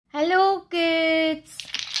Hello kids,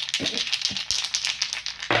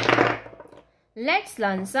 let's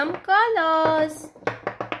learn some colors.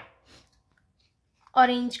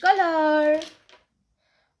 Orange color,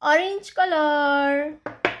 orange color.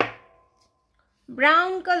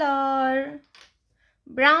 Brown color,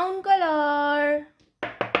 brown color.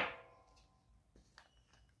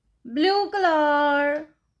 Blue color,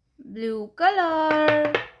 blue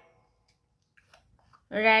color.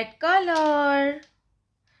 Red color,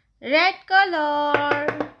 red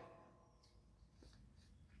color.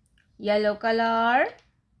 Yellow color,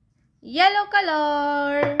 yellow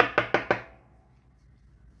color.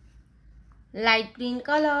 Light green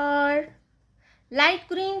color, light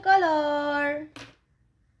green colour.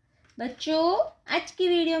 बच्चों आज की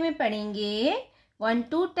video में पढ़ेंगे 1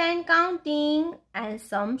 to 10 counting and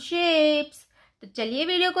some shapes. तो चलिए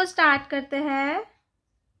video को start करते हैं।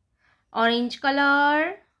 Orange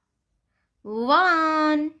colour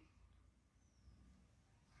 1,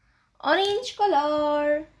 orange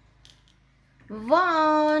colour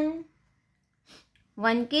 1।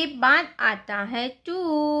 1 के बाद आता है 2।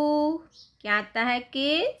 क्या आता है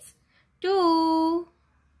किड्स? 2।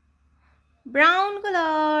 brown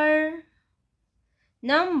color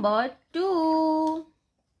number 2।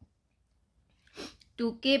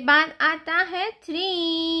 2 के बाद आता है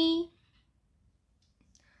 3।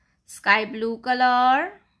 sky blue color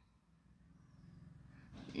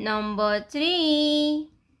number 3।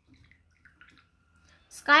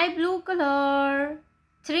 sky blue color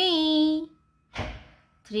 3।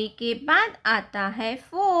 3 के बाद आता है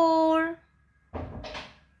 4।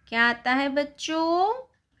 क्या आता है बच्चों?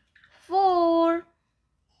 4।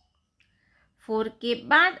 4 के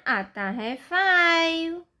बाद आता है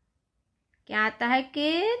 5। क्या आता है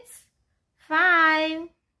kids? 5।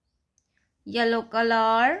 Yellow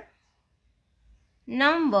colour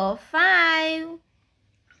number 5।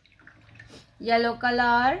 Yellow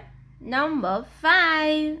colour number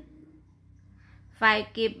 5। 5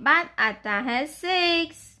 के बाद आता है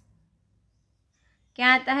 6।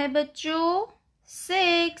 क्या आता है बच्चों?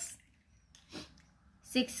 6।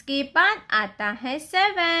 6 के बाद आता है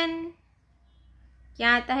 7।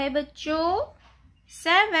 क्या आता है बच्चों?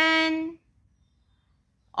 7।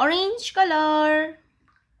 Orange colour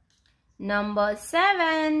number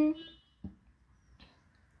 7।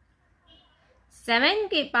 7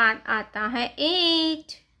 के बाद आता है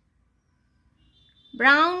 8।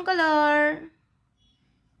 Brown colour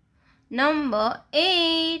number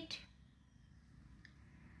 8।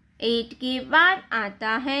 8 के बाद आता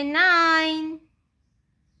है 9।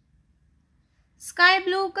 Sky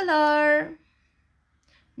blue colour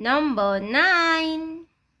number 9।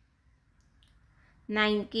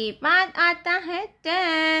 9 के बाद आता है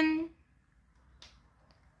 10।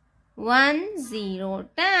 1 0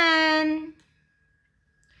 10।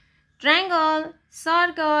 Triangle,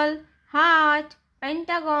 circle, heart,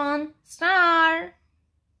 pentagon, star.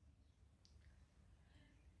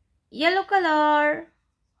 Yellow colour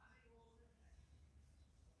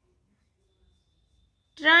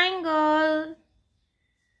triangle,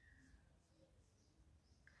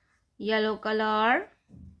 yellow color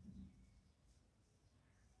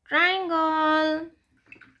triangle,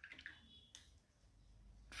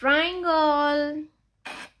 triangle,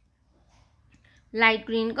 light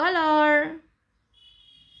green color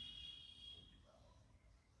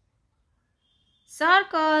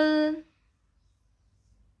circle,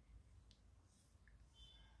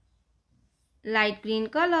 light green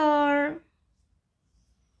color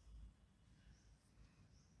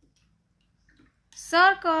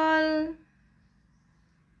circle,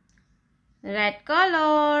 red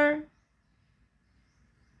color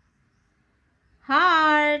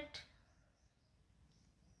heart,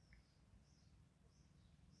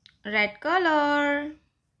 red color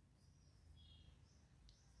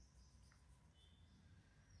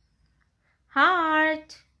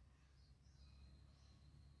heart,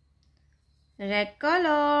 red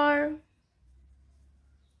color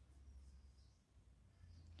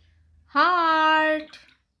heart,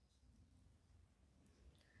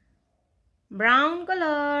 brown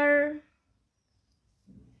color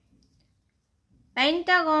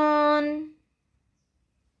pentagon,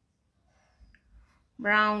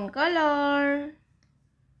 brown color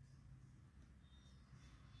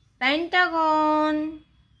pentagon,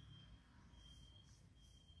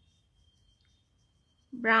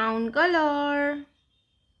 brown color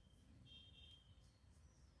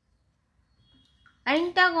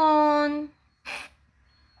pentagon,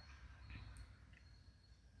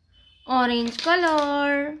 orange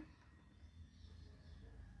color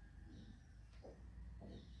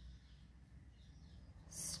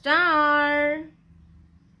star,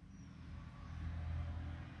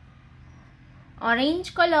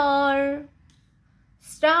 orange color.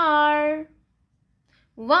 Star.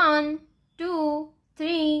 1, 2,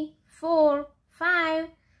 3, 4, 5,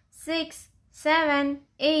 6, 7,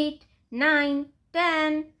 8, 9,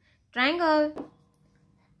 10. Triangle.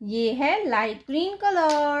 ये है light green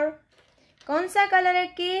colour. कौन सा colour है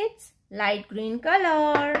kids? Light green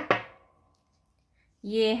colour.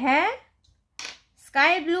 ये है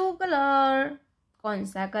sky blue colour. कौन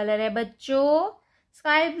सा colour है बच्चों?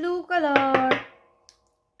 Sky blue colour.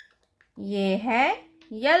 ये है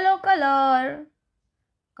येलो कलर.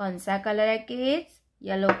 कौन सा कलर है किड्स?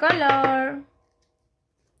 Yellow colour.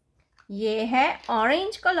 ये है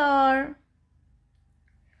ऑरेंज कलर.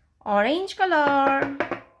 Orange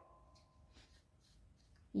colour.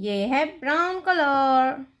 ये है ब्राउन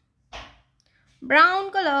कलर. Brown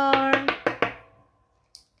colour.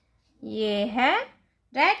 ये है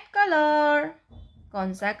रेड कलर.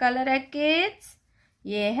 कौन सा कलर है किड्स?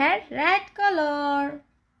 ये है रेड कलर.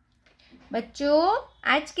 बच्चों,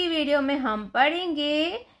 आज की वीडियो में हम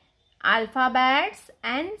पढ़ेंगे अल्फाबेट्स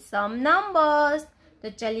एंड सम नंबर्स. तो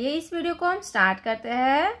चलिए इस वीडियो को हम स्टार्ट करते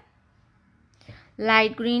हैं.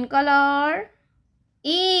 Light green colour.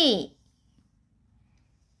 ई.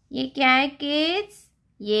 ये क्या है किड्स?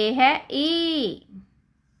 ये है ई.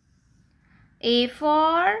 A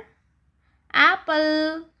for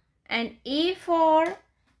Apple and A for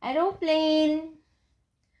aeroplane.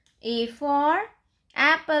 A for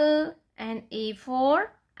Apple and A for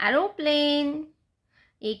aeroplane.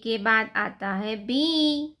 ए के बाद आता है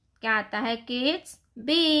बी. क्या आता है kids?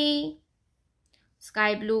 B.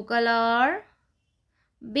 Sky blue colour.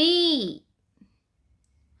 B.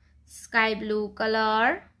 Sky blue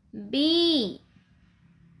colour. B.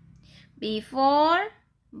 B for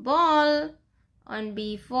ball and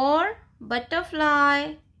B for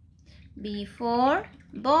butterfly. B for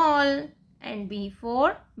ball and B for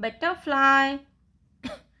butterfly.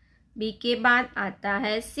 B के बाद आता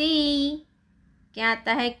है C. क्या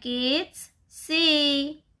आता है kids? C.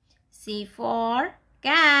 C for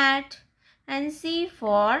cat and C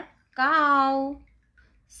for cow.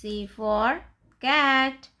 C for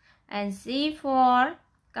cat and C for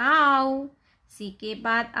cow. सी के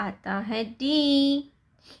बाद आता है डी.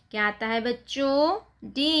 क्या आता है बच्चों?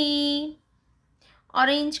 D.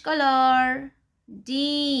 Orange colour.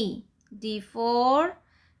 D. D for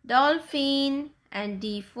dolphin and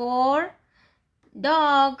D for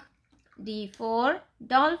dog. D for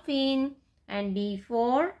dolphin and D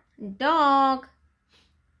for dog.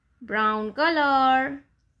 Brown colour.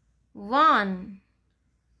 1.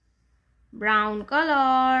 Brown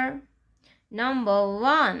colour. Number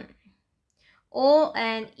 1. O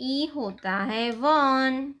and E होता है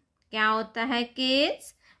 1. क्या होता है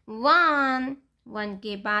किड्स? 1. 1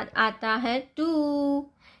 के बाद आता है 2.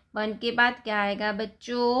 1 के बाद क्या आएगा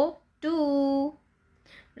बच्चों? 2.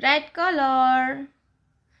 Red colour.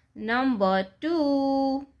 नंबर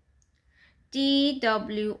 2.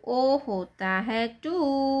 TWO होता है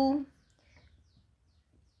 2.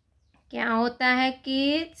 क्या होता है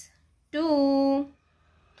किड्स? 2.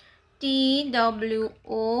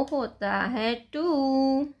 TWO होता है 2.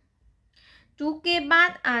 2 के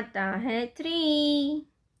बाद आता है 3.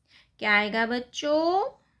 क्या आएगा बच्चों?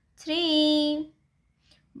 3.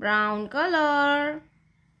 Brown colour.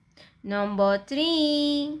 नंबर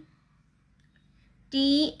 3.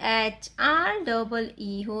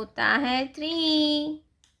 THREE होता है 3.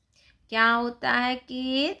 क्या होता है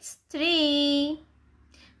किड्स? 3.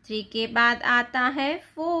 3 के बाद आता है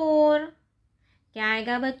 4. क्या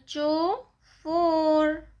आएगा बच्चों? 4.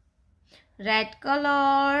 Red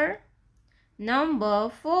colour. नंबर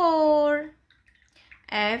 4.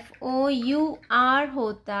 FOUR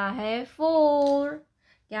होता है 4.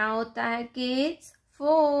 क्या होता है kids?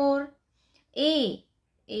 4. A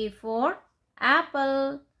for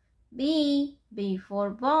apple. B for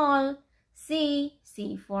ball. C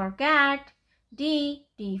for cat. D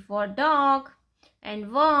for dog.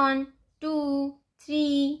 And 1, 2,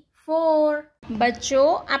 3, 4. बच्चों,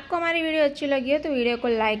 आपको हमारी वीडियो अच्छी लगी हो तो वीडियो को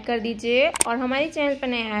लाइक कर दीजिए और हमारे चैनल पर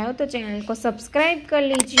नए आए हो तो चैनल को सब्सक्राइब कर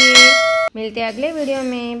लीजिए. मिलते हैं अगले वीडियो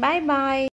में. Bye bye.